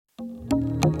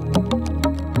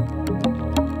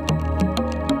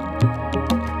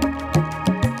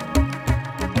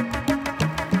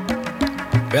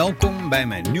Welkom bij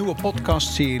mijn nieuwe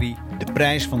podcastserie De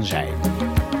Prijs van Zijn.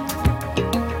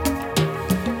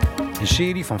 Een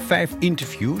serie van 5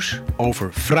 interviews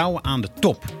over vrouwen aan de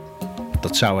top.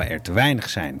 Dat zouden er te weinig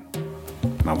zijn.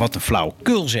 Maar wat een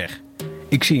flauwekul zeg.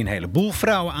 Ik zie een heleboel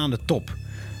vrouwen aan de top.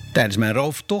 Tijdens mijn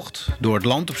rooftocht door het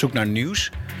land op zoek naar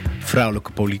nieuws.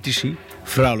 Vrouwelijke politici,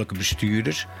 vrouwelijke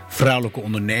bestuurders, vrouwelijke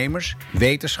ondernemers,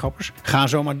 wetenschappers. Ga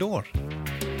zo maar door.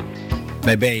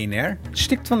 Bij BNR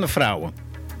stikt van de vrouwen.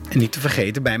 En niet te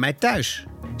vergeten bij mij thuis.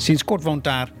 Sinds kort woont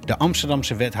daar de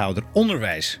Amsterdamse wethouder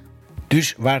onderwijs.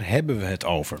 Dus waar hebben we het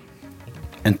over?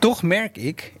 En toch merk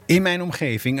ik in mijn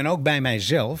omgeving en ook bij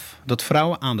mijzelf dat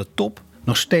vrouwen aan de top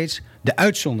nog steeds de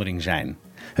uitzondering zijn.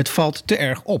 Het valt te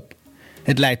erg op.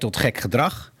 Het leidt tot gek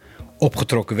gedrag,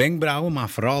 opgetrokken wenkbrauwen, maar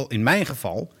vooral in mijn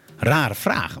geval rare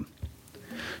vragen.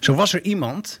 Zo was er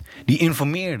iemand die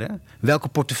informeerde welke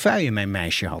portefeuille mijn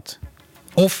meisje had.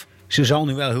 Of ze zal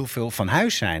nu wel heel veel van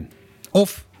huis zijn.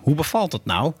 Of hoe bevalt het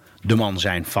nou, de man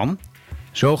zijn van?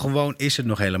 Zo gewoon is het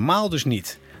nog helemaal dus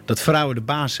niet. Dat vrouwen de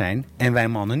baas zijn en wij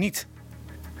mannen niet.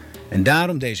 En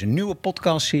daarom deze nieuwe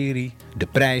podcastserie De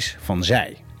Prijs van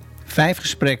Zij. 5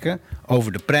 gesprekken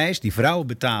over de prijs die vrouwen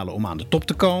betalen om aan de top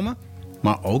te komen.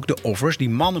 Maar ook de offers die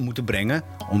mannen moeten brengen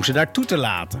om ze daartoe te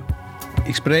laten.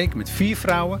 Ik spreek met 4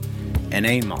 vrouwen en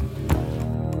 1 man.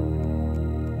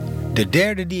 De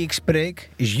derde die ik spreek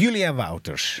is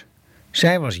Wouters.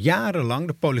 Zij was jarenlang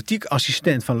de politiek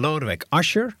assistent van Lodewijk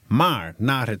Asscher, maar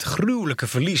na het gruwelijke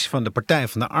verlies van de Partij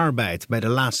van de Arbeid bij de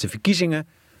laatste verkiezingen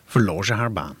verloor ze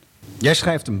haar baan. Jij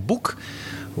schrijft een boek.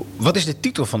 Wat is de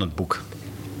titel van het boek?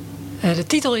 De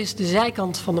titel is De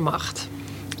zijkant van de macht.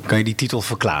 Kan je die titel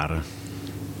verklaren?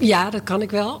 Ja, dat kan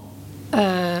ik wel.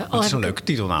 Dat is een leuke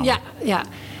titel namelijk. Ja.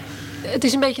 Het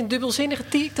is een beetje een dubbelzinnige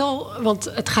titel,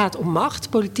 want het gaat om macht.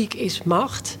 Politiek is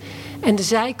macht. En de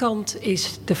zijkant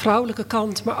is de vrouwelijke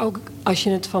kant, maar ook als je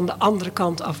het van de andere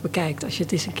kant af bekijkt. Als je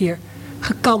het eens een keer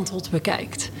gekanteld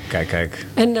bekijkt. Kijk.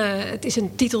 En het is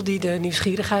een titel die de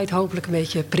nieuwsgierigheid hopelijk een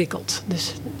beetje prikkelt.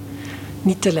 Dus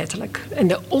niet te letterlijk. En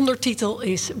de ondertitel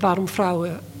is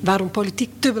waarom politiek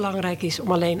te belangrijk is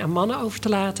om alleen aan mannen over te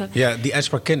laten. Ja, die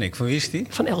uitspraak ken ik. Van wie is die?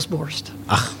 Van Els Borst.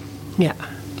 Ach, ja.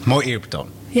 Mooi eerbetoon.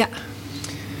 Ja.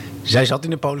 Zij zat in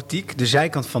de politiek, de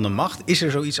zijkant van de macht. Is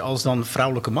er zoiets als dan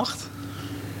vrouwelijke macht?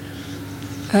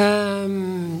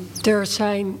 Er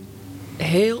zijn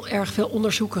heel erg veel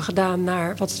onderzoeken gedaan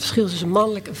naar wat het verschil is tussen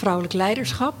mannelijk en vrouwelijk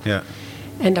leiderschap. Ja.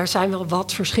 En daar zijn wel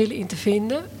wat verschillen in te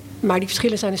vinden. Maar die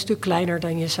verschillen zijn een stuk kleiner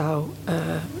dan je zou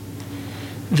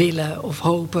willen of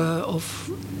hopen.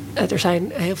 Er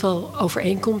zijn heel veel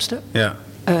overeenkomsten. Ja.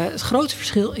 Het grote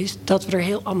verschil is dat we er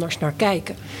heel anders naar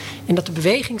kijken. En dat de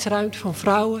bewegingsruimte van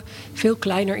vrouwen veel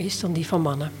kleiner is dan die van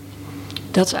mannen.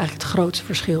 Dat is eigenlijk het grootste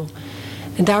verschil.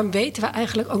 En daarom weten we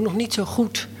eigenlijk ook nog niet zo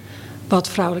goed wat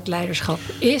vrouwelijk leiderschap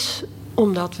is.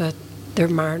 Omdat we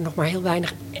er nog maar heel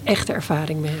weinig echte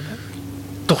ervaring mee hebben.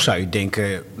 Toch zou je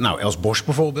denken, Els Borst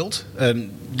bijvoorbeeld,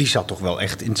 die zat toch wel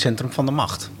echt in het centrum van de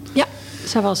macht. Ja,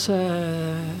 zij was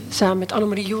samen met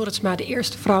Annemarie Jorritsma de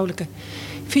eerste vrouwelijke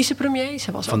vicepremier.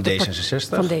 Zij was van D66?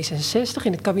 Van D66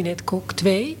 in het kabinet Kok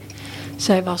 2.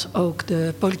 Zij was ook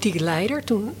de politieke leider.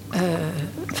 Toen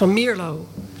Van Mierlo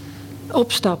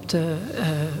opstapte,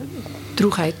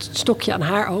 droeg hij het stokje aan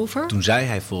haar over. Toen zei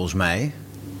hij volgens mij,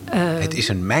 het is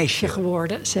een meisje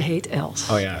geworden. Ze heet Els.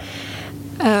 Oh ja.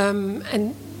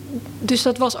 En dus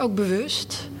dat was ook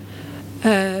bewust.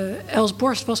 Els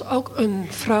Borst was ook een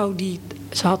vrouw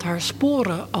ze had haar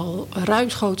sporen al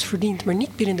ruimschoots verdiend, maar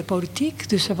niet binnen de politiek.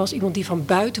 Dus ze was iemand die van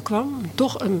buiten kwam.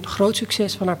 Toch een groot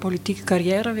succes van haar politieke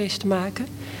carrière wist te maken.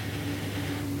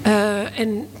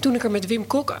 En toen ik er met Wim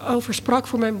Kok over sprak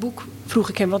voor mijn boek, vroeg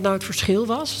ik hem wat nou het verschil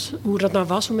was. Hoe dat nou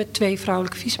was om met 2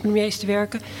 vrouwelijke vicepremiers te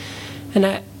werken.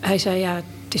 En hij zei, ja,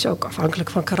 het is ook afhankelijk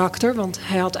van karakter. Want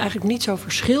hij had eigenlijk niet zo'n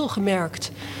verschil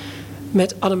gemerkt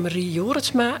met Annemarie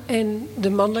Jorritsma en de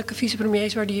mannelijke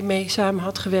vicepremiers waar hij mee samen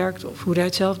had gewerkt. Of hoe hij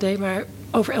het zelf deed. Maar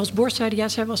over Els Borst zei hij, ja,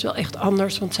 zij was wel echt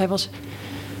anders. Want ze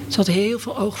had heel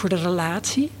veel oog voor de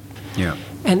relatie. Ja.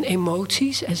 En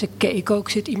emoties. En ze keek ook,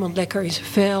 zit iemand lekker in zijn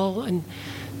vel. En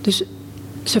dus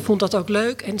ze vond dat ook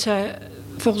leuk. En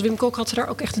volgens Wim Kok had ze daar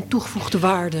ook echt een toegevoegde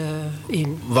waarde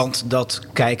in. Want dat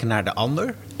kijken naar de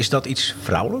ander, is dat iets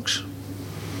vrouwelijks?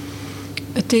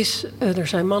 Er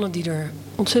zijn mannen die er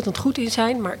ontzettend goed in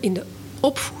zijn. Maar in de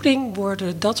opvoeding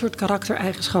worden dat soort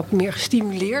karaktereigenschappen meer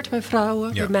gestimuleerd bij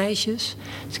vrouwen, bij meisjes.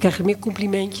 Ze krijgen er meer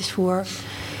complimentjes voor.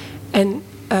 En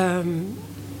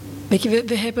weet je,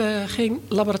 we hebben geen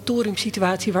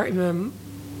laboratoriumsituatie waarin we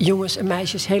jongens en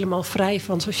meisjes helemaal vrij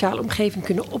van sociale omgeving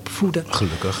kunnen opvoeden.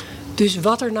 Gelukkig. Dus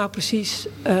wat er nou precies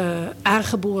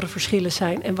aangeboren verschillen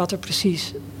zijn en wat er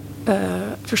precies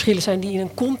verschillen zijn die in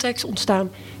een context ontstaan,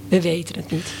 we weten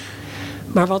het niet.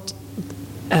 Maar wat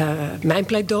mijn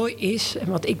pleidooi is, en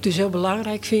wat ik dus heel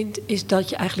belangrijk vind, is dat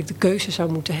je eigenlijk de keuze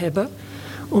zou moeten hebben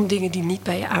om dingen die niet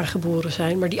bij je aangeboren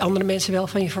zijn, maar die andere mensen wel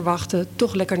van je verwachten,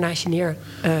 toch lekker naast je neer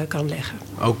kan leggen.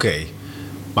 Oké.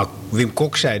 Maar Wim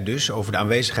Kok zei dus over de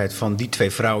aanwezigheid van die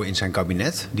 2 vrouwen in zijn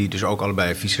kabinet, die dus ook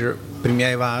allebei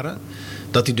vicepremier waren,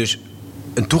 dat hij dus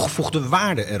een toegevoegde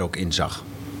waarde er ook in zag.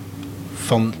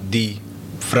 Van die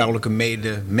vrouwelijke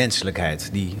medemenselijkheid,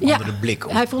 die andere blik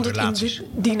op hij vond relaties. Het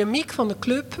in de dynamiek van de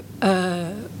club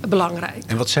belangrijk.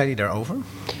 En wat zei hij daarover?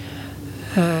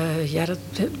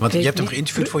 Want je hebt hem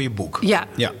geïnterviewd voor je boek. Ja,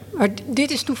 maar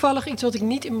dit is toevallig iets wat ik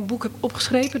niet in mijn boek heb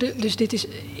opgeschreven. Dus dit is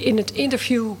in het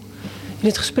interview, in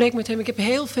het gesprek met hem. Ik heb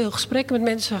heel veel gesprekken met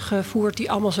mensen gevoerd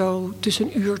die allemaal zo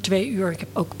tussen 1 uur, 2 uur. Ik heb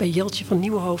ook bij Jeltje van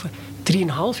Nieuwenhoven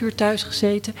 3,5 uur thuis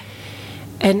gezeten.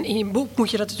 En in je boek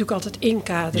moet je dat natuurlijk altijd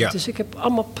inkaderen. Ja. Dus ik heb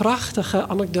allemaal prachtige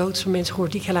anekdotes van mensen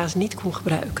gehoord die ik helaas niet kon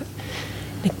gebruiken.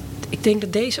 Ik denk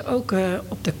dat deze ook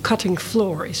op de cutting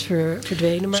floor is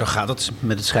verdwenen. Maar... Zo gaat het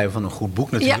met het schrijven van een goed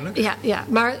boek natuurlijk. Ja.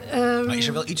 Maar is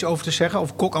er wel iets over te zeggen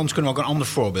over Kok? Anders kunnen we ook een ander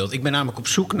voorbeeld. Ik ben namelijk op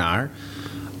zoek naar,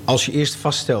 als je eerst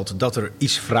vaststelt dat er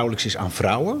iets vrouwelijks is aan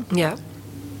vrouwen, ja,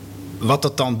 wat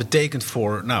dat dan betekent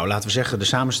voor, nou, laten we zeggen, de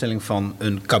samenstelling van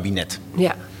een kabinet.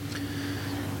 Ja.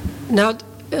 Nou,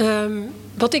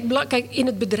 kijk, in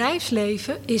het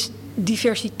bedrijfsleven is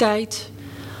diversiteit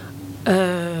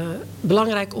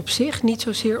belangrijk op zich. Niet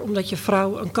zozeer omdat je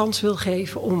vrouwen een kans wil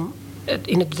geven om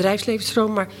in het bedrijfsleven te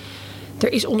stromen, maar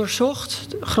er is onderzocht,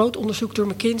 groot onderzoek door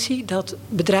McKinsey, dat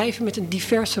bedrijven met een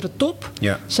diversere top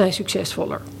zijn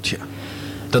succesvoller. Tja,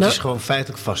 dat is gewoon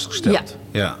feitelijk vastgesteld.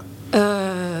 Ja.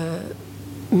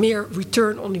 Meer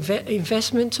return on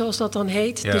investment, zoals dat dan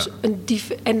heet. Ja. Dus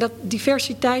en dat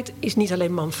diversiteit is niet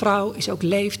alleen man-vrouw, is ook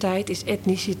leeftijd, is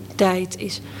etniciteit,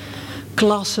 is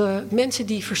klasse. Mensen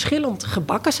die verschillend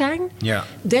gebakken zijn,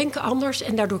 denken anders.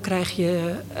 En daardoor krijg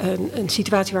je een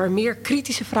situatie waar meer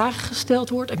kritische vragen gesteld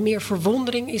wordt en meer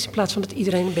verwondering is, in plaats van dat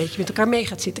iedereen een beetje met elkaar mee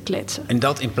gaat zitten kletsen. En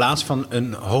dat in plaats van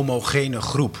een homogene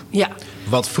groep. Ja.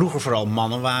 Wat vroeger vooral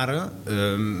mannen waren,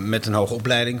 met een hoge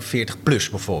opleiding, 40 plus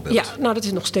bijvoorbeeld. Ja, nou dat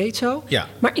is nog steeds zo. Ja.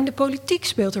 Maar in de politiek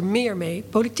speelt er meer mee.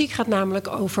 Politiek gaat namelijk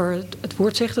over, het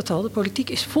woord zegt het al, de politiek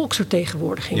is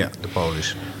volksvertegenwoordiging. Ja, de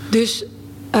polis. Dus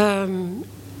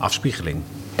afspiegeling.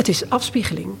 Het is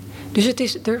afspiegeling.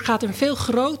 Dus er gaat een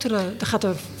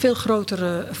veel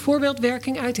grotere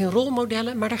voorbeeldwerking uit in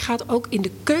rolmodellen. Maar er gaat ook in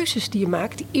de keuzes die je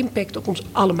maakt, die impact op ons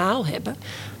allemaal hebben.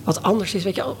 Wat anders is,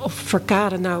 weet je, of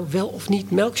Verkade nou wel of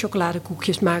niet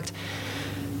melkchocoladekoekjes maakt.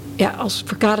 Ja, als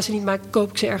Verkade ze niet maakt, koop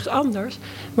ik ze ergens anders.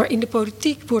 Maar in de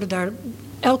politiek worden daar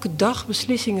elke dag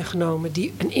beslissingen genomen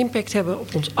die een impact hebben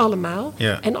op ons allemaal.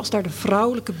 Ja. En als daar de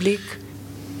vrouwelijke blik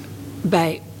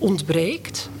bij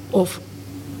ontbreekt, of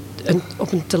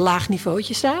op een te laag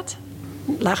niveautje staat,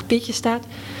 een laag pitje staat,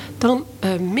 dan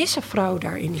missen vrouwen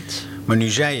daarin iets. Maar nu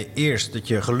zei je eerst dat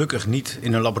je gelukkig niet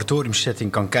in een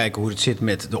laboratoriumsetting kan kijken hoe het zit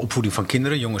met de opvoeding van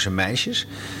kinderen, jongens en meisjes.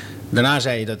 Daarna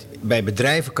zei je dat bij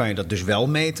bedrijven kan je dat dus wel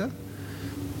meten.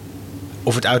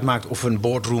 Of het uitmaakt of een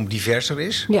boardroom diverser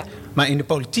is. Ja. Maar in de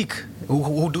politiek,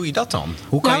 hoe doe je dat dan?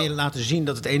 Hoe kan je laten zien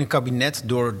dat het ene kabinet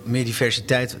door meer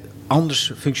diversiteit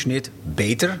anders functioneert,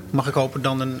 beter, mag ik hopen,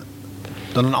 dan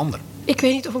een ander? Ik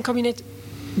weet niet of een kabinet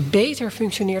beter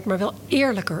functioneert, maar wel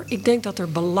eerlijker. Ik denk dat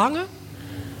er belangen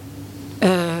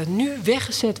nu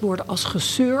weggezet worden als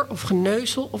gezeur of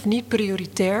geneuzel of niet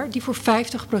prioritair, die voor 50%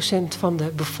 van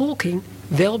de bevolking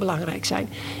wel belangrijk zijn.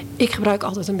 Ik gebruik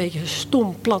altijd een beetje een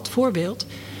stom, plat voorbeeld.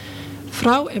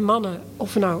 Vrouwen en mannen,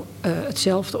 of we nou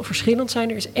hetzelfde of verschillend zijn,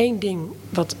 er is één ding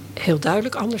wat heel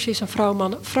duidelijk anders is dan vrouwen en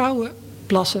mannen. Vrouwen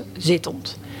plassen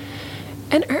zittend.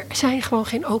 En er zijn gewoon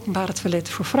geen openbare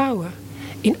toiletten voor vrouwen.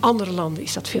 In andere landen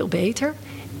is dat veel beter.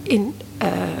 In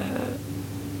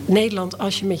Nederland,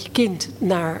 als je met je kind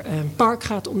naar een park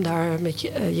gaat om daar met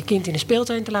je kind in de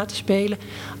speeltuin te laten spelen,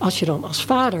 als je dan als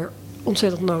vader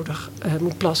ontzettend nodig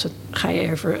moet plassen, ga je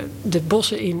even de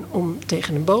bossen in om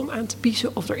tegen een boom aan te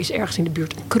piezen, of er is ergens in de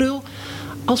buurt een krul.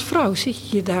 Als vrouw zit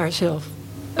je daar zelf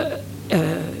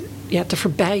te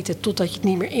verbijten totdat je het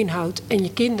niet meer inhoudt en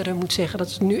je kinderen moet zeggen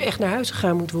dat ze nu echt naar huis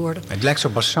gegaan moet worden. Het lijkt zo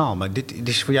basaal, maar dit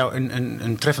is voor jou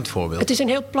een treffend voorbeeld. Het is een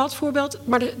heel plat voorbeeld,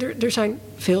 maar er zijn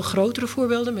veel grotere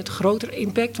voorbeelden met grotere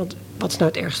impact. Want wat is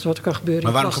nou het ergste wat er kan gebeuren?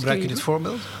 Maar waarom gebruik je dit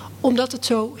voorbeeld? Omdat het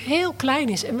zo heel klein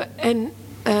is en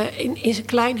in zijn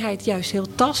kleinheid juist heel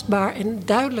tastbaar en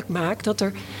duidelijk maakt dat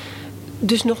er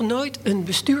dus nog nooit een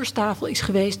bestuurstafel is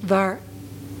geweest waar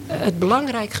het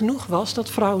belangrijk genoeg was dat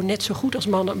vrouwen net zo goed als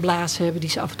mannen een blaas hebben die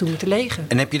ze af en toe moeten legen.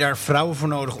 En heb je daar vrouwen voor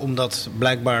nodig om dat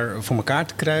blijkbaar voor elkaar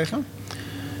te krijgen?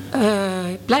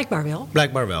 Blijkbaar wel.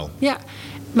 Blijkbaar wel. Ja,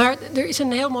 maar er is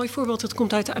een heel mooi voorbeeld, dat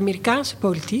komt uit de Amerikaanse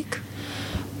politiek.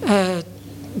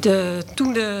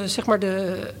 Toen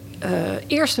de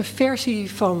eerste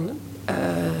versie van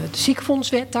de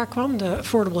ziekenfondswet daar kwam, de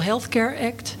Affordable Health Care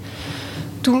Act,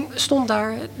 toen stond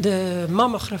daar de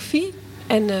mammografie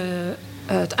en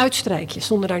het uitstrijkje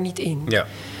stonden daar niet in. Ja.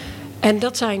 En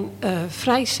dat zijn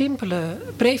vrij simpele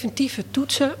preventieve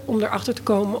toetsen om erachter te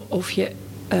komen of je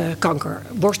kanker,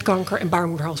 borstkanker en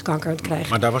baarmoederhalskanker aan het krijgen.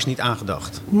 Maar daar was niet aan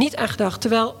gedacht? Niet aan gedacht,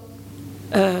 terwijl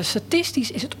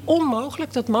statistisch is het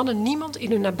onmogelijk dat mannen niemand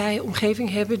in hun nabije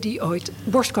omgeving hebben die ooit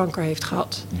borstkanker heeft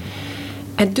gehad.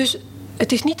 En dus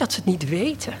het is niet dat ze het niet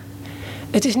weten.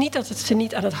 Het is niet dat het ze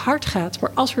niet aan het hart gaat,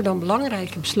 maar als er dan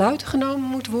belangrijke besluiten genomen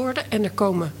moeten worden en er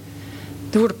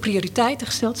worden prioriteiten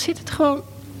gesteld, zit het gewoon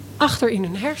achter in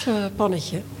hun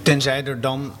hersenpannetje. Tenzij er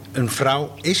dan een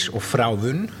vrouw is of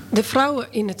vrouwen? De vrouwen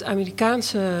in het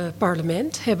Amerikaanse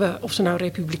parlement hebben, of ze nou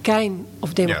republikein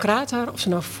of democraat waren, of ze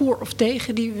nou voor of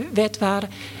tegen die wet waren,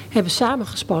 hebben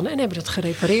samengespannen en hebben het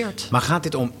gerepareerd. Maar gaat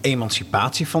dit om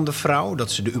emancipatie van de vrouw,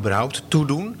 dat ze er überhaupt toe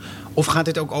doen? Of gaat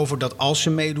dit ook over dat als ze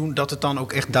meedoen, dat het dan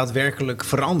ook echt daadwerkelijk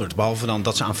verandert? Behalve dan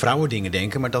dat ze aan vrouwen dingen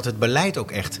denken, maar dat het beleid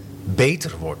ook echt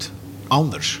beter wordt.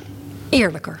 Anders.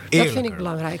 Eerlijker. Dat vind ik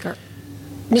belangrijker.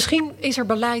 Misschien is er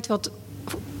beleid wat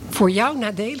voor jou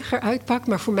nadeliger uitpakt,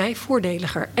 maar voor mij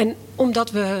voordeliger. En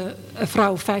omdat we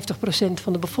vrouwen 50%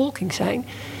 van de bevolking zijn,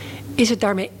 is het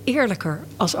daarmee eerlijker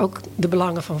als ook de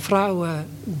belangen van vrouwen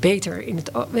beter in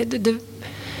het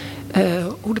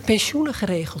hoe de pensioenen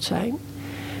geregeld zijn,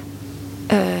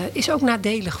 is ook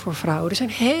nadelig voor vrouwen. Er zijn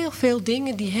heel veel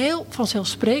dingen die heel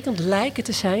vanzelfsprekend lijken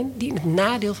te zijn, die in het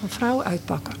nadeel van vrouwen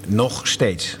uitpakken. Nog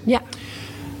steeds? Ja.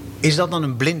 Is dat dan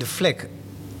een blinde vlek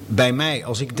bij mij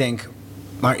als ik denk,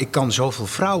 maar ik kan zoveel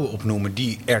vrouwen opnoemen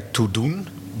die ertoe doen,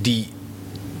 die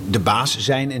de baas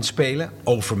zijn en spelen,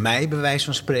 over mij bij wijze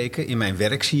van spreken. In mijn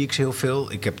werk zie ik ze heel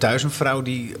veel. Ik heb thuis een vrouw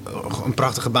die een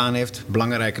prachtige baan heeft,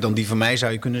 belangrijker dan die van mij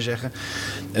zou je kunnen zeggen.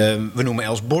 We noemen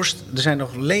Els Borst. Er zijn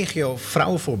nog legio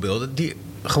vrouwenvoorbeelden die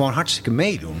gewoon hartstikke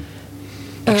meedoen.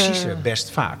 Ik zie ze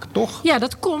best vaak, toch? Ja,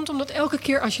 dat komt omdat elke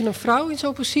keer als je een vrouw in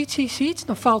zo'n positie ziet,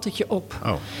 dan valt het je op.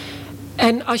 Oh.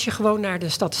 En als je gewoon naar de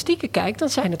statistieken kijkt, dan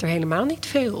zijn het er helemaal niet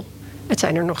veel. Het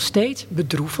zijn er nog steeds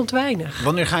bedroevend weinig.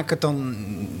 Wanneer ga ik het dan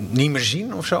niet meer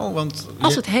zien of zo? Want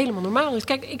als het helemaal normaal is.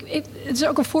 Kijk, het is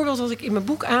ook een voorbeeld dat ik in mijn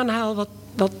boek aanhaal,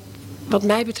 wat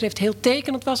mij betreft heel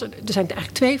tekenend was. Er zijn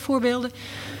eigenlijk 2 voorbeelden.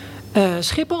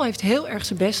 Schiphol heeft heel erg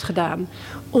zijn best gedaan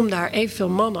om daar evenveel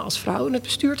mannen als vrouwen in het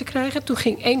bestuur te krijgen. Toen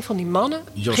ging een van die mannen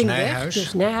Jos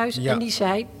Nijhuis. En die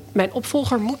zei, mijn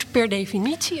opvolger moet per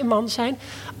definitie een man zijn,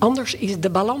 anders is de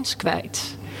balans kwijt.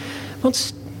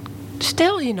 Want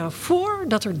stel je nou voor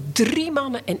dat er 3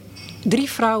 mannen en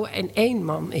 3 vrouwen en 1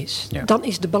 man is. Ja. Dan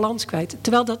is de balans kwijt.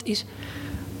 Terwijl dat is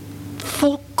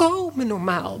volkomen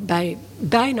normaal bij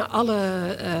bijna alle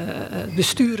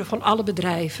besturen van alle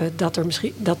bedrijven,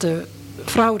 dat de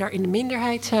vrouwen daar in de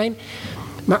minderheid zijn.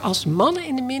 Maar als mannen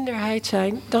in de minderheid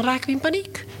zijn, dan raken we in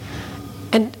paniek.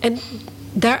 En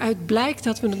daaruit blijkt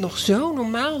dat we het nog zo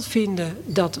normaal vinden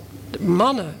dat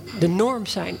mannen de norm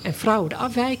zijn en vrouwen de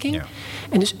afwijking. Ja.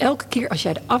 En dus elke keer als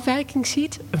jij de afwijking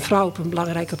ziet, een vrouw op een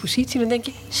belangrijke positie, dan denk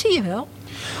je, zie je wel.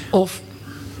 Of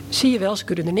zie je wel, ze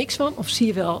kunnen er niks van. Of zie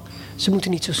je wel, ze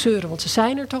moeten niet zo zeuren, want ze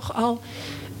zijn er toch al.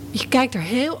 Je kijkt er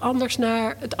heel anders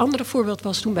naar. Het andere voorbeeld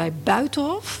was toen bij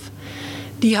Buitenhof.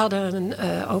 Die hadden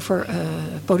over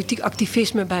politiek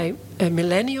activisme bij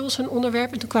millennials een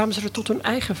onderwerp. En toen kwamen ze er tot hun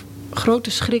eigen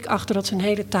grote schrik achter dat ze een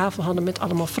hele tafel hadden met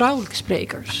allemaal vrouwelijke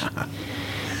sprekers.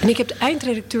 En ik heb de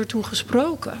eindredacteur toen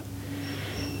gesproken.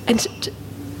 En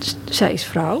zij is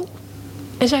vrouw.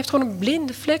 En zij heeft gewoon een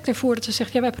blinde vlek ervoor dat ze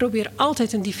zegt, ja, wij proberen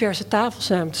altijd een diverse tafel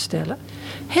samen te stellen.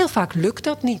 Heel vaak lukt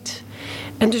dat niet.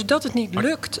 En dus dat het niet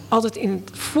lukt, altijd in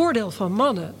het voordeel van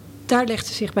mannen, daar legt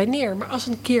ze zich bij neer. Maar als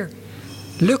het een keer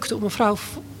lukt om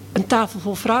een tafel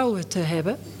vol vrouwen te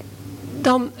hebben,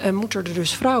 dan moet er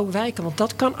dus vrouwen wijken. Want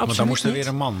dat kan absoluut niet. Want dan moest er weer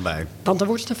een man bij. Want dan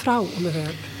wordt het een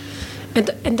vrouwenonderwerp.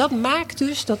 En dat maakt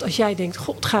dus dat als jij denkt,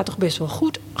 god, het gaat toch best wel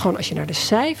goed. Gewoon als je naar de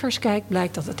cijfers kijkt,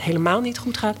 blijkt dat het helemaal niet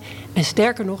goed gaat. En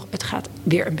sterker nog, het gaat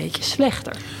weer een beetje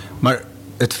slechter. Maar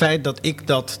het feit dat ik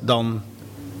dat dan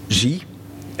zie,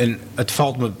 en het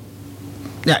valt me,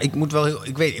 ja,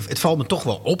 het valt me toch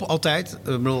wel op altijd.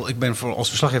 Ik bedoel, als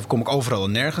verslaggever kom ik overal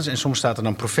en nergens. En soms staat er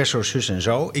dan professor, zus en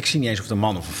zo. Ik zie niet eens of het een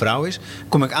man of een vrouw is.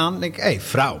 Kom ik aan en denk ik,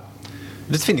 vrouw.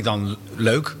 Dat vind ik dan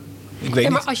leuk. Ik weet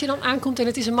maar niet. als je dan aankomt en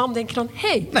het is een man, denk je dan...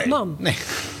 hé, man.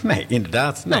 Nee,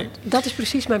 inderdaad. Nee. Nou, dat is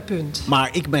precies mijn punt. Maar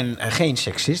ik ben geen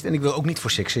seksist en ik wil ook niet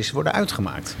voor seksisten worden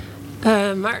uitgemaakt.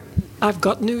 Maar I've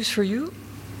got news for you.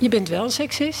 Je bent wel een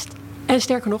seksist. En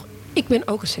sterker nog, ik ben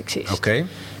ook een seksist. Oké.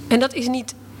 En dat is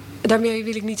niet... Daarmee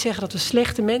wil ik niet zeggen dat we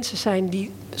slechte mensen zijn...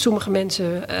 die sommige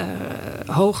mensen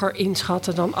hoger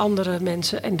inschatten dan andere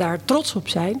mensen... en daar trots op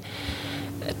zijn.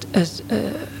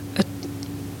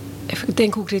 Even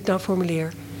denken hoe ik dit nou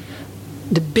formuleer.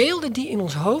 De beelden die in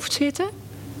ons hoofd zitten...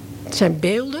 zijn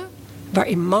beelden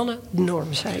waarin mannen de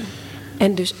norm zijn.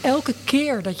 En dus elke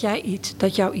keer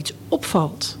dat jou iets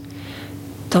opvalt...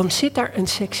 dan zit daar een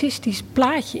seksistisch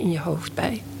plaatje in je hoofd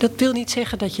bij. Dat wil niet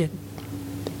zeggen dat je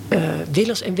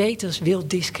willens en wetens wil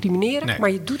discrimineren... Nee.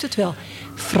 maar je doet het wel.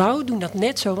 Vrouwen doen dat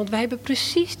net zo, want wij hebben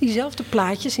precies diezelfde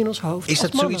plaatjes in ons hoofd. Is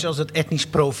dat zoiets als het etnisch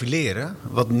profileren,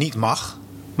 wat niet mag,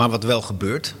 maar wat wel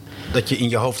gebeurt? Dat je in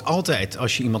je hoofd altijd,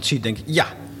 als je iemand ziet, denkt...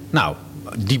 ja, nou,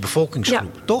 die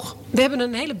bevolkingsgroep, toch? We hebben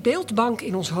een hele beeldbank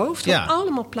in ons hoofd van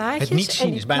allemaal plaatjes. Het niet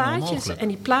zien is bijna onmogelijk. En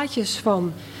die plaatjes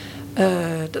van...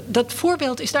 dat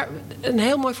voorbeeld is daar een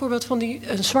heel mooi voorbeeld van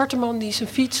een zwarte man die zijn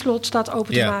fietsslot staat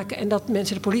open te maken en dat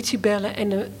mensen de politie bellen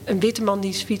en een witte man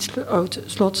die zijn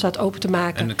fietsslot staat open te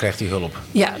maken. En dan krijgt hij hulp.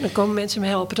 Ja, dan komen mensen hem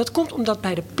helpen. Dat komt omdat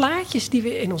bij de plaatjes die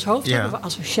we in ons hoofd hebben we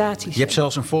associaties. Je hebt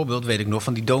zelfs een voorbeeld, weet ik nog,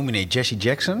 van die dominee Jesse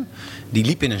Jackson. Die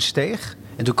liep in een steeg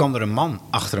en toen kwam er een man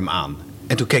achter hem aan.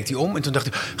 En toen keek hij om en toen dacht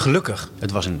hij, gelukkig,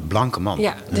 het was een blanke man.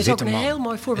 Ja, dit is ook een man. heel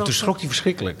mooi voorbeeld. En toen schrok hij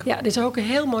verschrikkelijk. Ja, dit is ook een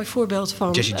heel mooi voorbeeld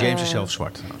van... Jesse James is zelf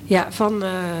zwart. Ja, van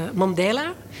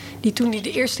Mandela. Die toen hij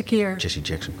de eerste keer... Jesse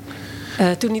Jackson.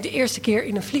 Toen hij de eerste keer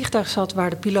in een vliegtuig zat waar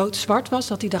de piloot zwart was...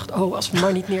 dat hij dacht, als we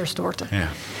maar niet neerstorten. Ja.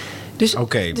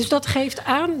 Dus dat geeft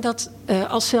aan dat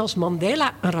als zelfs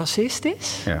Mandela een racist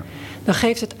is... dan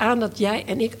geeft het aan dat jij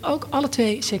en ik ook alle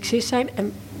twee seksist zijn.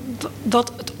 En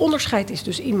wat het onderscheid is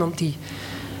dus iemand die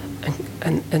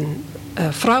een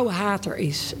vrouwenhater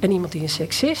is... en iemand die een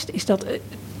seksist is dat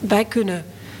wij kunnen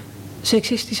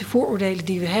seksistische vooroordelen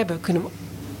die we hebben... kunnen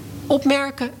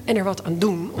opmerken en er wat aan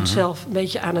doen. Onszelf een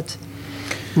beetje aan het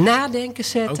nadenken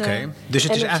zetten. Oké. Dus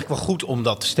het is eigenlijk wel goed om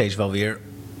dat steeds wel weer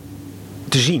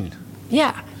te zien.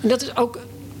 Ja, en dat is ook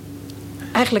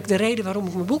eigenlijk de reden waarom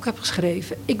ik mijn boek heb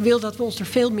geschreven. Ik wil dat we ons er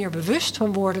veel meer bewust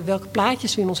van worden... welke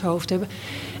plaatjes we in ons hoofd hebben.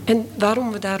 En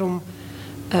waarom we daarom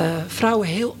vrouwen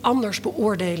heel anders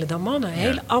beoordelen dan mannen.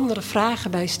 Hele andere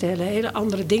vragen bij stellen. Hele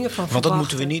andere dingen van verwachten. Want dat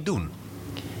moeten we niet doen.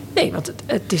 Nee, want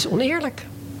het is oneerlijk.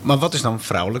 Maar wat is dan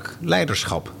vrouwelijk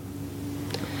leiderschap?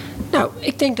 Nou,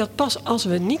 ik denk dat pas als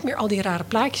we niet meer al die rare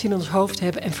plaatjes in ons hoofd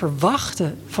hebben... en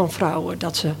verwachten van vrouwen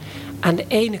dat ze aan de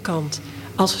ene kant...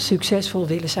 als ze succesvol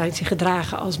willen zijn, zich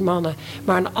gedragen als mannen...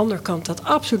 maar aan de andere kant dat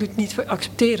absoluut niet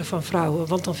accepteren van vrouwen...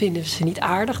 want dan vinden we ze niet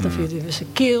aardig, dan vinden we ze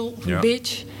kil of een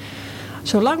bitch.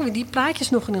 Zolang we die plaatjes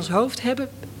nog in ons hoofd hebben...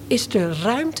 is de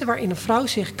ruimte waarin een vrouw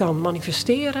zich kan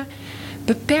manifesteren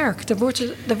beperkt.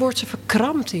 Daar wordt ze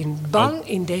verkrampt in, bang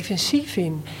in, defensief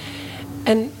in.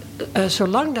 En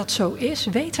zolang dat zo is,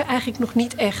 weten we eigenlijk nog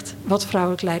niet echt wat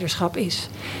vrouwelijk leiderschap is.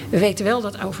 We weten wel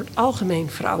dat over het algemeen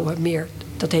vrouwen meer...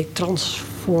 dat heet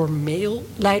transformeel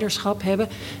leiderschap hebben.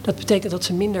 Dat betekent dat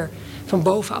ze minder van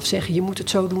bovenaf zeggen... je moet het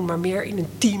zo doen, maar meer in een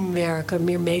team werken...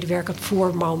 meer medewerkend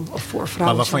voor man of voor vrouw.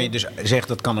 Maar waarvan je dus zegt,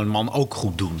 dat kan een man ook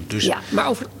goed doen. Dus... Ja, maar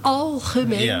over het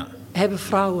algemeen hebben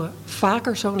vrouwen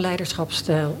vaker zo'n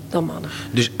leiderschapsstijl dan mannen.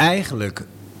 Dus eigenlijk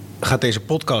gaat deze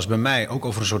podcast bij mij ook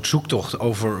over een soort zoektocht...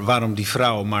 over waarom die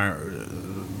vrouw maar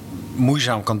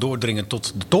moeizaam kan doordringen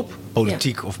tot de top.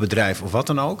 Politiek of bedrijf of wat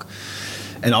dan ook.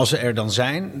 En als ze er dan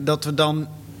zijn, dat we dan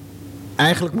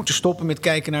eigenlijk moeten stoppen met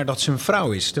kijken naar dat ze een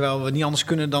vrouw is. Terwijl we niet anders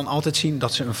kunnen dan altijd zien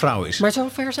dat ze een vrouw is. Maar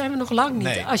zover zijn we nog lang niet.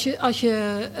 Nee. Als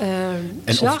je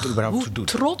zag hoe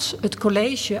trots het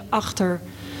college achter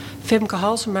Femke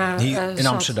Halsema hier in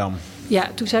Amsterdam. Ja,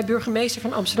 toen zij burgemeester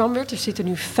van Amsterdam werd... er zitten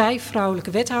nu 5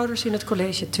 vrouwelijke wethouders in het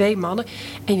college, 2 mannen.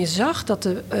 En je zag dat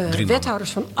de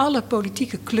wethouders van alle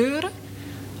politieke kleuren...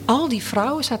 al die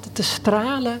vrouwen zaten te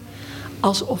stralen...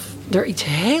 alsof er iets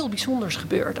heel bijzonders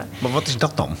gebeurde. Maar wat is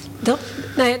dat dan?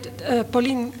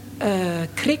 Paulien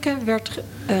Krikke werd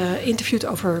geïnterviewd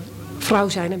over vrouw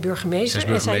zijn en burgemeester. Zij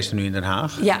is burgemeester nu in Den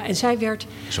Haag. Ja, en zij werd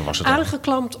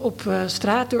aangeklampt op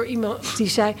straat door iemand die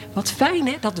zei... wat fijn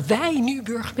hè, dat wij nu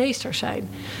burgemeester zijn.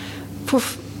 Voor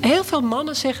heel veel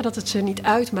mannen zeggen dat het ze niet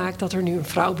uitmaakt... dat er nu een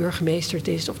vrouw burgemeester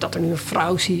is... of dat er nu een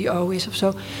vrouw CEO is of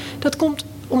zo. Dat komt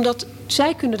omdat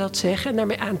zij kunnen dat zeggen en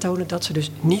daarmee aantonen dat ze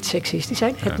dus niet seksistisch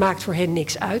zijn. Het maakt voor hen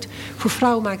niks uit. Voor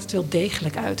vrouwen maakt het wel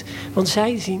degelijk uit. Want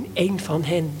zij zien één van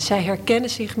hen. Zij herkennen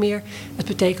zich meer. Het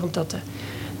betekent dat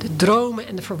de dromen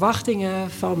en de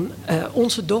verwachtingen van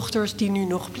onze dochters, die nu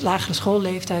nog op lagere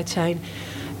schoolleeftijd zijn,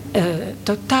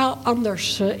 totaal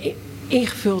anders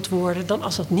ingevuld worden dan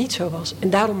als dat niet zo was. En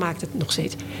daarom maakt het nog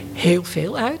steeds heel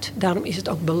veel uit. Daarom is het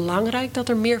ook belangrijk dat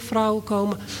er meer vrouwen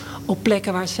komen op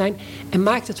plekken waar ze zijn. En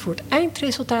maakt het voor het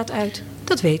eindresultaat uit?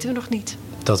 Dat weten we nog niet.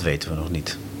 Dat weten we nog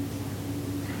niet.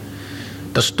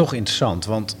 Dat is toch interessant,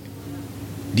 want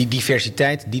die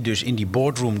diversiteit die dus in die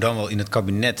boardroom, dan wel in het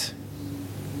kabinet,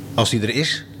 als die er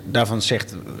is, daarvan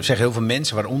zeggen heel veel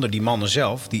mensen, waaronder die mannen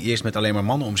zelf, die eerst met alleen maar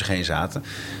mannen om zich heen zaten,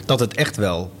 dat het echt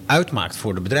wel uitmaakt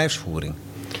voor de bedrijfsvoering.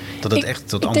 Dat het echt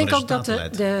tot andere resultaten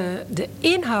leidt. Ik denk ook dat de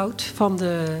inhoud van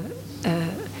de...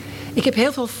 ik heb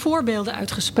heel veel voorbeelden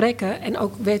uit gesprekken en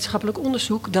ook wetenschappelijk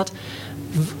onderzoek dat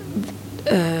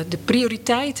de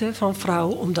prioriteiten van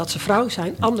vrouwen, omdat ze vrouw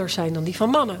zijn, anders zijn dan die van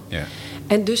mannen. Ja.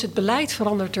 En dus het beleid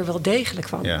verandert er wel degelijk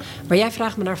van. Ja. Maar jij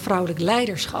vraagt me naar vrouwelijk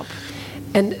leiderschap.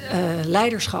 En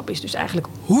leiderschap is dus eigenlijk,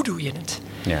 hoe doe je het?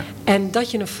 Ja. En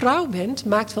dat je een vrouw bent,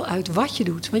 maakt wel uit wat je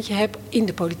doet. Want je hebt in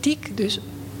de politiek dus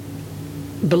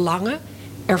belangen,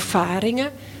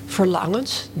 ervaringen,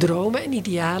 verlangens, dromen en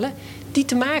idealen die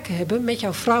te maken hebben met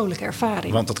jouw vrouwelijke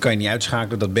ervaring. Want dat kan je niet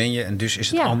uitschakelen, dat ben je en dus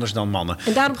is het anders dan mannen.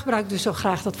 En daarom gebruik ik dus zo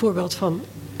graag dat voorbeeld van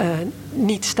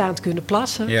niet staand kunnen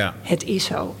plassen. Ja. Het is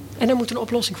zo. En daar moet een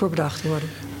oplossing voor bedacht worden.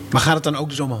 Maar gaat het dan ook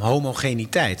dus om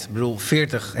homogeniteit? Ik bedoel,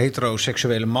 40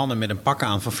 heteroseksuele mannen met een pak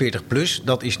aan van 40 plus,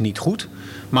 dat is niet goed.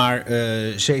 Maar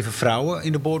 7 vrouwen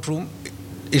in de boardroom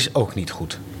is ook niet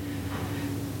goed.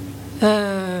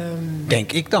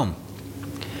 Denk ik dan.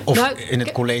 Of in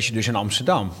het college dus in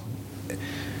Amsterdam.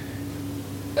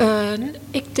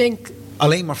 Ik denk...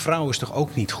 Alleen maar vrouwen is toch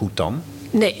ook niet goed dan?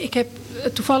 Nee, ik heb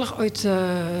toevallig ooit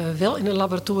wel in een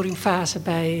laboratoriumfase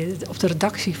op de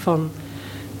redactie van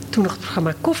toen nog het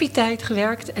programma Koffietijd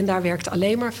gewerkt. En daar werkten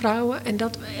alleen maar vrouwen. En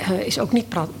dat is ook niet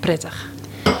prettig.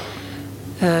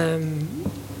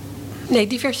 Nee,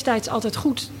 diversiteit is altijd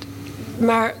goed.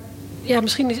 Maar ja,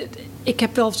 misschien is het... Ik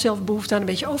heb wel zelf behoefte aan een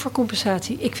beetje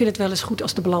overcompensatie. Ik vind het wel eens goed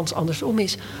als de balans andersom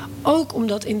is. Ook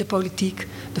omdat in de politiek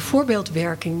de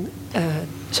voorbeeldwerking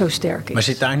zo sterk is. Maar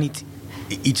zit daar niet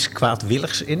iets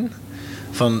kwaadwilligs in?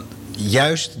 Van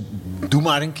juist, doe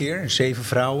maar een keer 7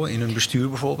 vrouwen in een bestuur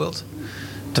bijvoorbeeld.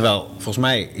 Terwijl, volgens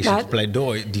mij is het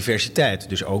pleidooi diversiteit.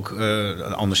 Dus ook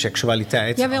andere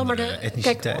seksualiteit, andere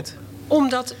etniciteit.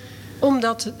 Kijk,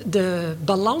 omdat de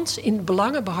balans in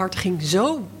belangenbehartiging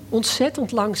zo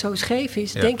ontzettend lang zo scheef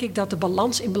is, denk ik dat de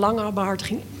balans in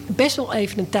belangenbehartiging best wel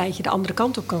even een tijdje de andere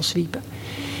kant op kan zwiepen.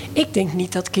 Ik denk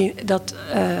niet dat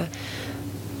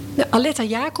Aletta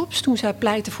Jacobs, toen zij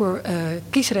pleitte voor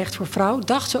kiesrecht voor vrouw,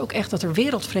 dacht ze ook echt dat er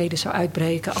wereldvrede zou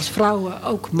uitbreken als vrouwen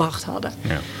ook macht hadden.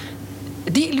 Ja.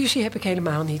 Die illusie heb ik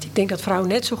helemaal niet. Ik denk dat vrouwen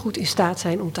net zo goed in staat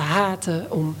zijn om te haten,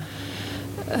 om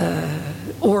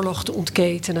oorlog te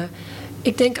ontketenen.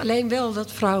 Ik denk alleen wel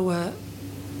dat vrouwen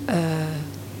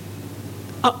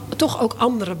toch ook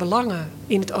andere belangen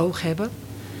in het oog hebben.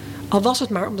 Al was het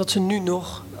maar omdat ze nu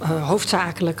nog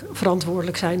hoofdzakelijk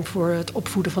verantwoordelijk zijn voor het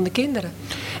opvoeden van de kinderen.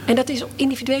 En dat is op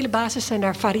individuele basis, zijn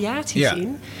daar variaties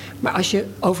in. Maar als je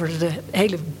over de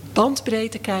hele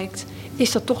bandbreedte kijkt,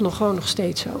 is dat toch nog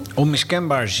steeds zo.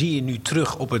 Onmiskenbaar zie je nu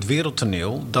terug op het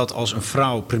wereldtoneel dat als een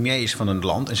vrouw premier is van een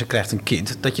land en ze krijgt een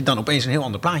kind, dat je dan opeens een heel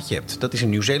ander plaatje hebt. Dat is in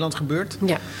Nieuw-Zeeland gebeurd.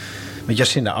 Ja. Met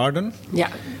Jacinda Ardern. Ja.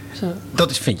 Zo.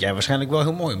 Dat vind jij waarschijnlijk wel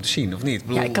heel mooi om te zien, of niet? Ik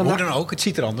bedoel, hoe dan ook, het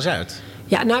ziet er anders uit.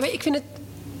 Ja, nou, ik vind het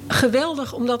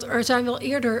geweldig, omdat er zijn wel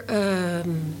eerder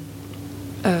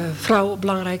vrouwen op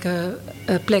belangrijke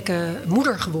plekken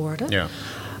moeder geworden. Ja.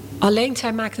 Alleen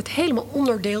zij maakt het helemaal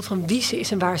onderdeel van wie ze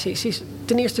is en waar ze is. Ze is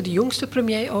ten eerste de jongste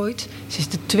premier ooit. Ze is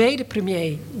de tweede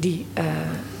premier die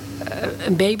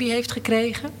een baby heeft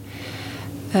gekregen.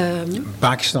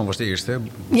 Pakistan was de eerste, hè?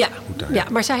 Ja, ja,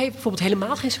 maar zij heeft bijvoorbeeld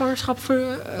helemaal geen zwangerschap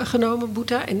genomen,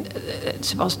 Boeta. En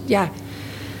het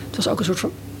was ook een soort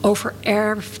van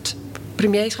overerfd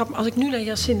premierschap. Maar als ik nu naar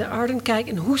Jacinda Ardern kijk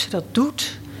en hoe ze dat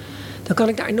doet, dan kan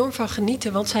ik daar enorm van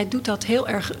genieten. Want zij doet dat heel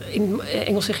erg, in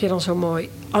Engels zeg je dan zo mooi,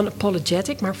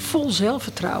 unapologetic, maar vol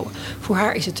zelfvertrouwen. Voor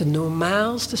haar is het de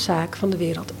normaalste zaak van de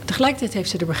wereld. Tegelijkertijd heeft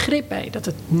ze er begrip bij dat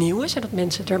het nieuw is en dat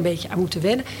mensen er een beetje aan moeten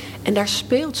wennen. En daar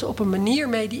speelt ze op een manier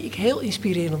mee die ik heel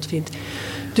inspirerend vind.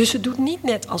 Dus ze doet niet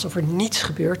net alsof er niets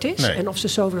gebeurd is. Nee. En of ze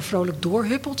zo weer vrolijk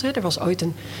doorhuppelt. Hè. Er was ooit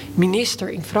een minister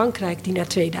in Frankrijk die na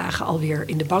 2 dagen alweer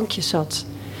in de bankjes zat.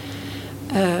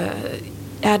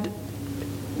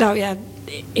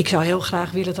 Ik zou heel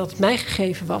graag willen dat het mij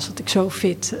gegeven was. Dat ik zo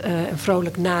fit en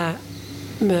vrolijk na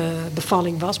mijn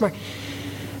bevalling was. Maar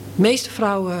de meeste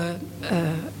vrouwen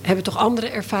hebben toch andere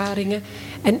ervaringen.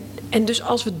 En dus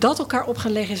als we dat elkaar op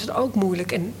gaan leggen, is het ook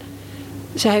moeilijk. En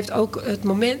zij heeft ook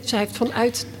zij heeft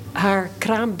vanuit haar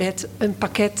kraambed een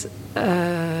pakket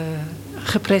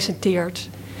gepresenteerd.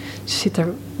 Ze zit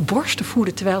er borst te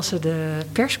voeden terwijl ze de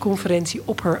persconferentie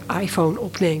op haar iPhone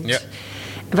opneemt. Ja.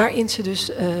 Waarin ze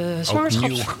dus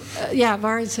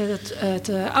waarin ze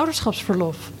het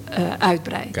ouderschapsverlof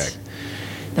uitbreidt. Kijk.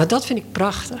 Nou, dat vind ik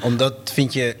prachtig. Omdat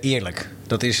vind je eerlijk.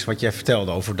 Dat is wat jij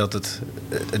vertelde over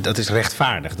dat is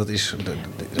rechtvaardig.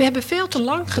 We hebben veel te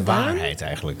lang gedaan. Waarheid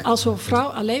eigenlijk. Alsof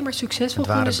vrouwen alleen maar succesvol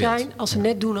kunnen zijn als ze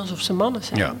net doen alsof ze mannen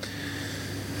zijn. Ja.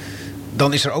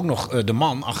 Dan is er ook nog de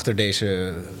man achter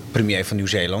deze premier van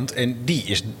Nieuw-Zeeland. En die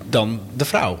is dan de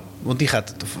vrouw. Want die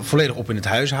gaat volledig op in het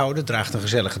huishouden. Draagt een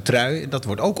gezellige trui. Dat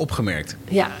wordt ook opgemerkt.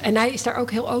 Ja, en hij is daar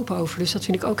ook heel open over. Dus dat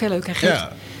vind ik ook heel leuk. Hij geeft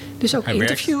dus ook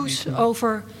interviews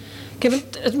over...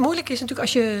 Het moeilijke is natuurlijk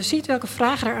als je ziet welke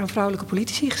vragen er aan vrouwelijke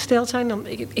politici gesteld zijn.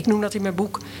 Ik noem dat in mijn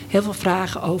boek heel veel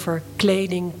vragen over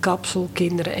kleding, kapsel,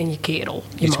 kinderen en je kerel.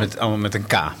 Allemaal met een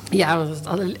K. Ja, want het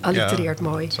allitereert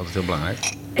mooi. Dat is altijd heel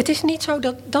belangrijk. Het is niet zo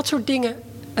dat soort dingen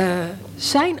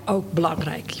zijn ook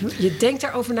belangrijk. Je denkt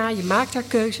daarover na, je maakt daar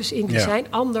keuzes in. Die zijn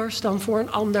anders dan voor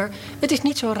een ander. Het is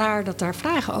niet zo raar dat daar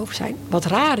vragen over zijn. Wat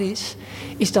raar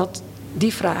is dat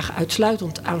die vragen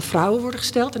uitsluitend aan vrouwen worden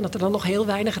gesteld en dat er dan nog heel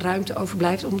weinig ruimte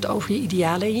overblijft om het over je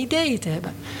idealen en je ideeën te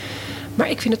hebben. Maar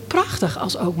ik vind het prachtig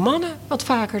als ook mannen wat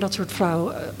vaker dat soort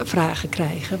vragen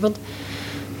krijgen. Want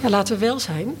laten we wel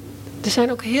zijn, er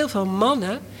zijn ook heel veel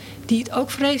mannen die het ook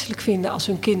vreselijk vinden als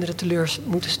hun kinderen teleur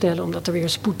moeten stellen omdat er weer een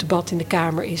spoeddebat in de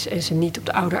Kamer is en ze niet op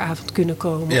de ouderavond kunnen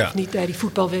komen of niet bij die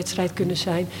voetbalwedstrijd kunnen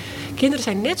zijn. Kinderen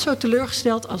zijn net zo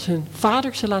teleurgesteld als hun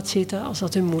vader ze laat zitten als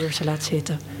dat hun moeder ze laat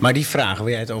zitten. Maar die vragen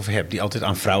waar jij het over hebt, die altijd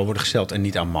aan vrouwen worden gesteld en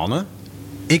niet aan mannen.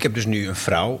 Ik heb dus nu een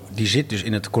vrouw, die zit dus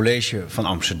in het college van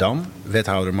Amsterdam,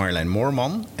 wethouder Marjolein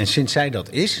Moorman. En sinds zij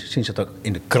dat is, sinds dat ook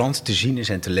in de krant te zien is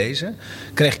en te lezen,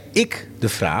 krijg ik de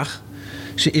vraag: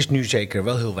 ze is nu zeker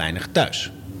wel heel weinig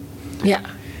thuis. Ja.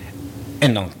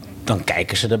 En dan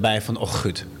kijken ze erbij van, oh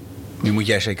gut, nu moet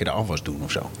jij zeker de afwas doen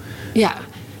of zo. Ja.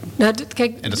 Nou,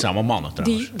 kijk, en dat zijn allemaal mannen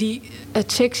trouwens.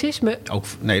 Het seksisme...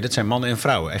 Nee, dat zijn mannen en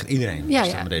vrouwen. Echt iedereen. Ja,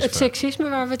 het seksisme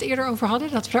waar we het eerder over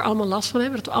hadden, dat we er allemaal last van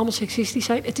hebben, dat we allemaal seksistisch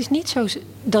zijn. Het is niet zo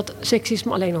dat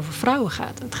seksisme alleen over vrouwen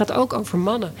gaat. Het gaat ook over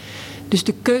mannen. Dus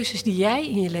de keuzes die jij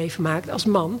in je leven maakt als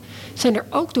man zijn er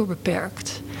ook door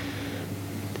beperkt.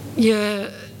 Je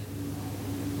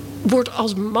wordt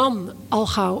als man al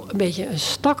gauw een beetje een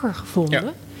stakker gevonden.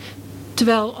 Ja.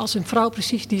 Terwijl als een vrouw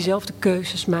precies diezelfde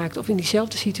keuzes maakt of in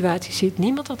diezelfde situatie zit,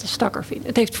 niemand dat een stakker vindt.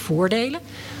 Het heeft voordelen.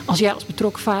 Als jij als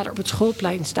betrokken vader op het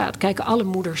schoolplein staat, kijken alle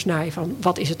moeders naar je van,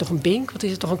 wat is het toch een bink, wat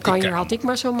is het toch een kanjer, had ik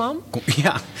maar zo'n man.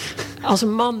 Ja. Als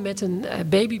een man met een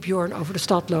babybjorn over de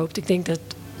stad loopt, ik denk dat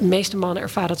de meeste mannen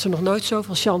ervaren dat ze nog nooit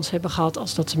zoveel chance hebben gehad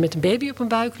als dat ze met een baby op hun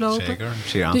buik lopen. Zeker,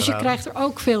 zeer aan te dus je raden. krijgt er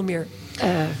ook veel meer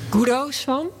kudo's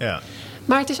van. Ja.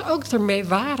 Maar het is ook dat er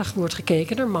meewarig wordt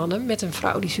gekeken naar mannen met een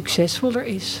vrouw die succesvoller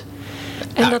is.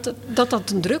 En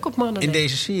dat een druk op mannen in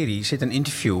deze serie zit een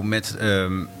interview met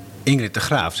Ingrid de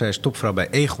Graaf. Zij is topvrouw bij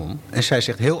Egon. En zij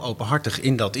zegt heel openhartig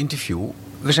in dat interview: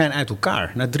 we zijn uit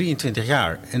elkaar na 23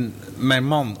 jaar. En mijn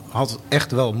man had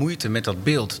echt wel moeite met dat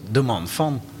beeld, de man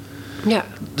van. Ja.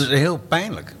 Dat is heel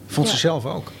pijnlijk. Vond ze zelf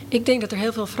ook. Ik denk dat er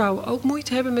heel veel vrouwen ook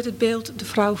moeite hebben met het beeld de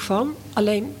vrouw van.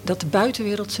 Alleen dat de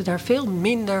buitenwereld ze daar veel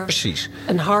minder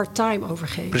een hard time over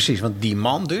geeft. Precies, want die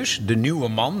man dus, de nieuwe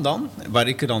man dan, waar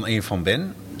ik er dan een van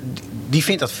ben, die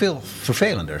vindt dat veel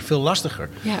vervelender, veel lastiger,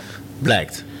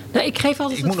 blijkt. Nou,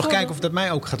 ik moet nog kijken of dat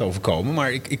mij ook gaat overkomen,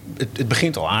 maar het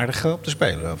begint al aardig op te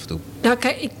spelen af en toe. Nou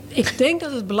kijk, ik denk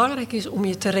dat het belangrijk is om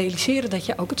je te realiseren dat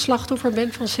je ook het slachtoffer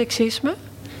bent van seksisme.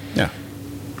 Ja.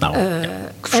 Nou,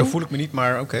 zo voel ik me niet,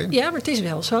 maar oké. Ja, maar het is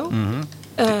wel zo. Mm-hmm.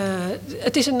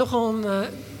 Het is nogal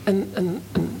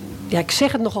ik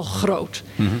zeg het nogal groot.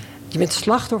 Mm-hmm. Je bent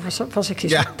slachtoffer van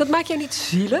seksisme. Ja. Dat maakt jou niet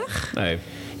zielig. Nee.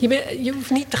 Je hoeft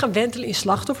niet te gaan wentelen in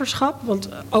slachtofferschap. Want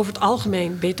over het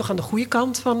algemeen ben je toch aan de goede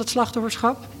kant van het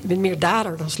slachtofferschap. Je bent meer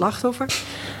dader dan slachtoffer.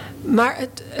 Maar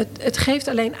het geeft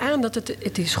alleen aan dat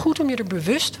het is goed om je er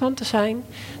bewust van te zijn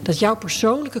dat jouw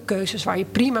persoonlijke keuzes, waar je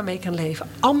prima mee kan leven,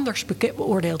 anders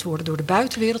beoordeeld worden door de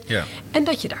buitenwereld. Ja. En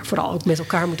dat je daar vooral ook met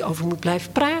elkaar over moet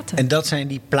blijven praten. En dat zijn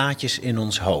die plaatjes in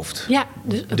ons hoofd. Ja,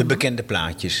 dus de bekende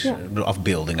plaatjes, de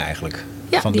afbeelding eigenlijk.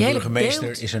 Ja, van de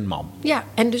burgemeester is een man. Ja,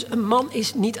 en dus een man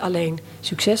is niet alleen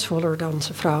succesvoller dan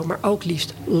zijn vrouw, maar ook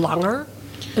liefst langer,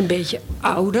 een beetje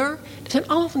ouder. Er zijn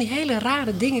allemaal van die hele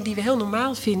rare dingen die we heel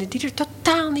normaal vinden, die er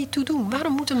totaal niet toe doen.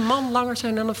 Waarom moet een man langer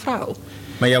zijn dan een vrouw?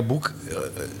 Maar jouw boek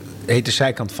heet De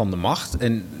Zijkant van de Macht.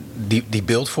 En die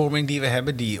beeldvorming die we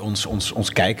hebben, die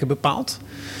ons kijken bepaalt,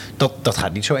 dat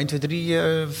gaat niet zo 1, 2, 3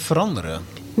 veranderen.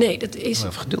 Nee, dat is...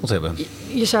 Even geduld hebben.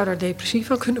 Je zou daar depressief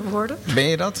van kunnen worden. Ben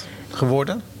je dat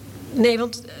geworden? Nee,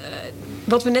 want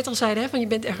wat we net al zeiden, van je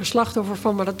bent er een slachtoffer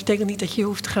van, maar dat betekent niet dat je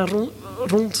hoeft te gaan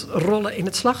rondrollen in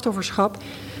het slachtofferschap.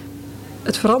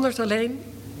 Het verandert alleen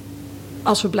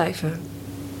als we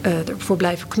ervoor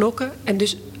blijven knokken. En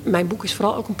dus mijn boek is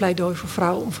vooral ook een pleidooi voor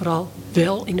vrouwen om vooral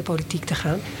wel in de politiek te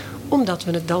gaan, omdat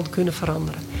we het dan kunnen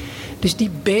veranderen. Dus die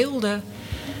beelden,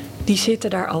 die zitten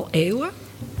daar al eeuwen.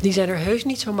 Die zijn er heus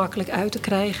niet zo makkelijk uit te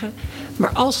krijgen.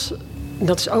 Maar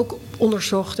dat is ook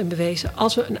onderzocht en bewezen,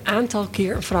 als we een aantal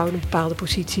keer een vrouw in een bepaalde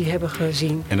positie hebben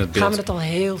gezien, gaan we het al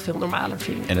heel veel normaler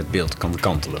vinden. En het beeld kan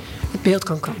kantelen. Het beeld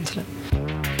kan kantelen.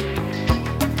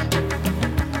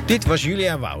 Dit was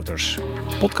Julia Wouters.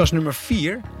 Podcast nummer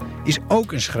 4 is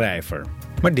ook een schrijver.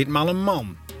 Maar ditmaal een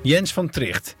man, Jens van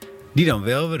Tricht. Die dan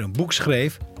wel weer een boek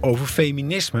schreef over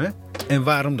feminisme en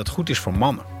waarom dat goed is voor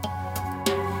mannen.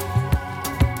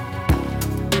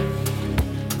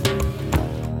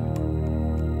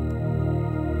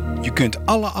 Je kunt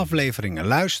alle afleveringen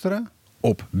luisteren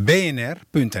op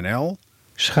bnr.nl/de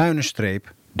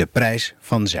prijs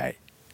van zij.